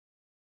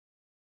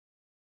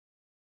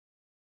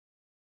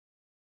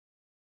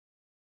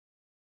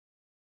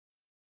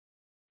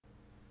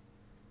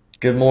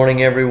Good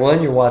morning,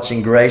 everyone. You're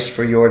watching Grace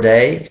for Your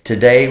Day.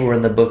 Today we're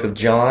in the book of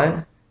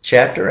John,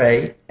 chapter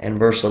 8 and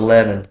verse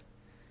 11.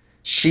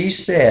 She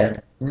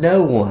said,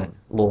 "No one,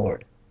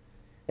 Lord."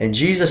 And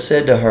Jesus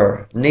said to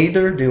her,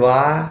 "Neither do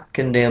I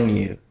condemn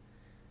you.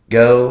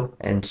 Go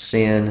and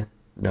sin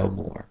no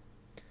more."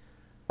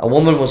 A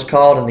woman was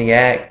caught in the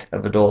act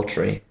of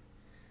adultery.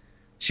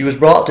 She was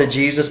brought to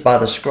Jesus by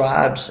the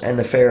scribes and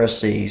the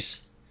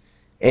Pharisees.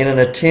 In an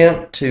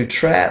attempt to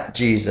trap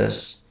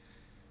Jesus,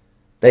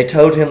 they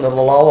told him that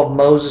the law of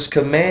Moses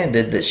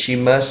commanded that she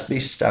must be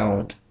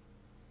stoned.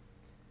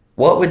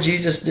 What would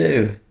Jesus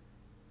do?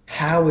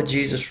 How would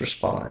Jesus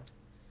respond?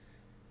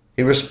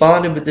 He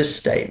responded with this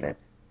statement,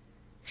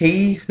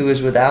 "He who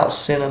is without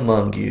sin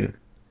among you,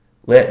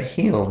 let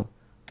him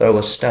throw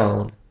a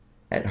stone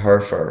at her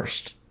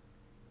first."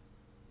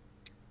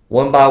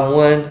 One by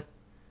one,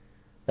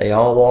 they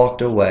all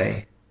walked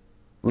away,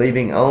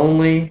 leaving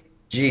only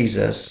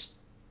Jesus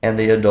and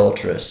the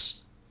adulteress.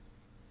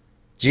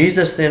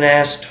 Jesus then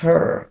asked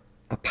her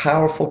a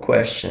powerful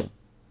question.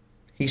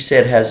 He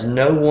said, "Has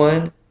no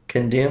one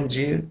condemned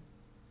you?"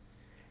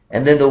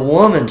 And then the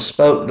woman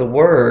spoke the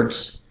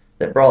words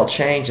that brought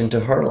change into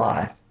her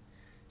life.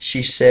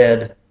 She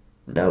said,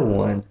 "No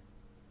one."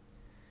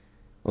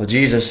 Well,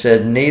 Jesus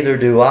said, "Neither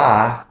do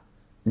I.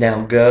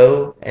 Now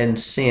go and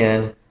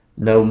sin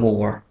no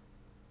more."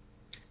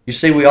 You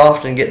see, we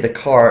often get the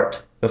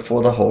cart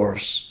before the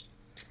horse.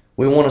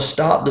 We want to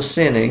stop the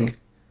sinning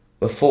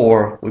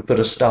before we put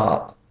a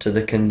stop to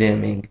the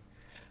condemning.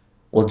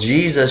 Well,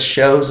 Jesus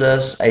shows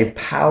us a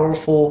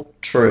powerful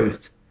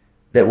truth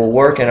that will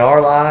work in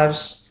our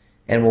lives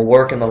and will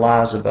work in the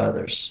lives of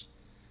others.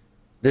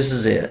 This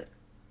is it.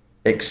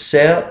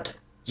 Accept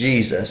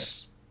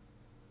Jesus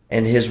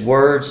and his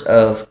words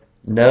of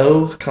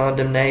no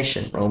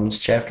condemnation, Romans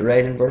chapter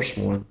 8 and verse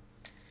 1,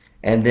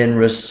 and then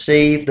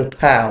receive the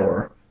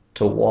power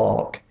to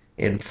walk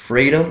in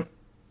freedom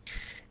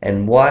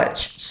and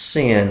watch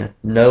sin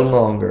no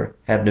longer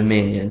have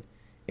dominion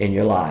in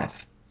your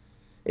life.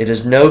 It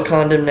is no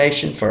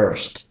condemnation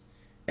first,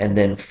 and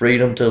then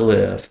freedom to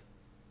live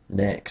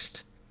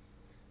next.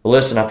 Well,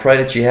 listen, I pray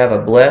that you have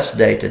a blessed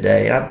day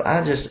today.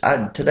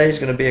 Today's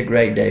going to be a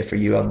great day for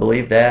you. I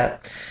believe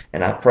that,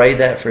 and I pray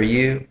that for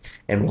you.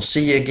 And we'll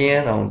see you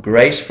again on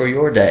Grace for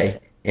Your Day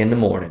in the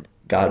morning.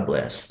 God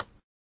bless.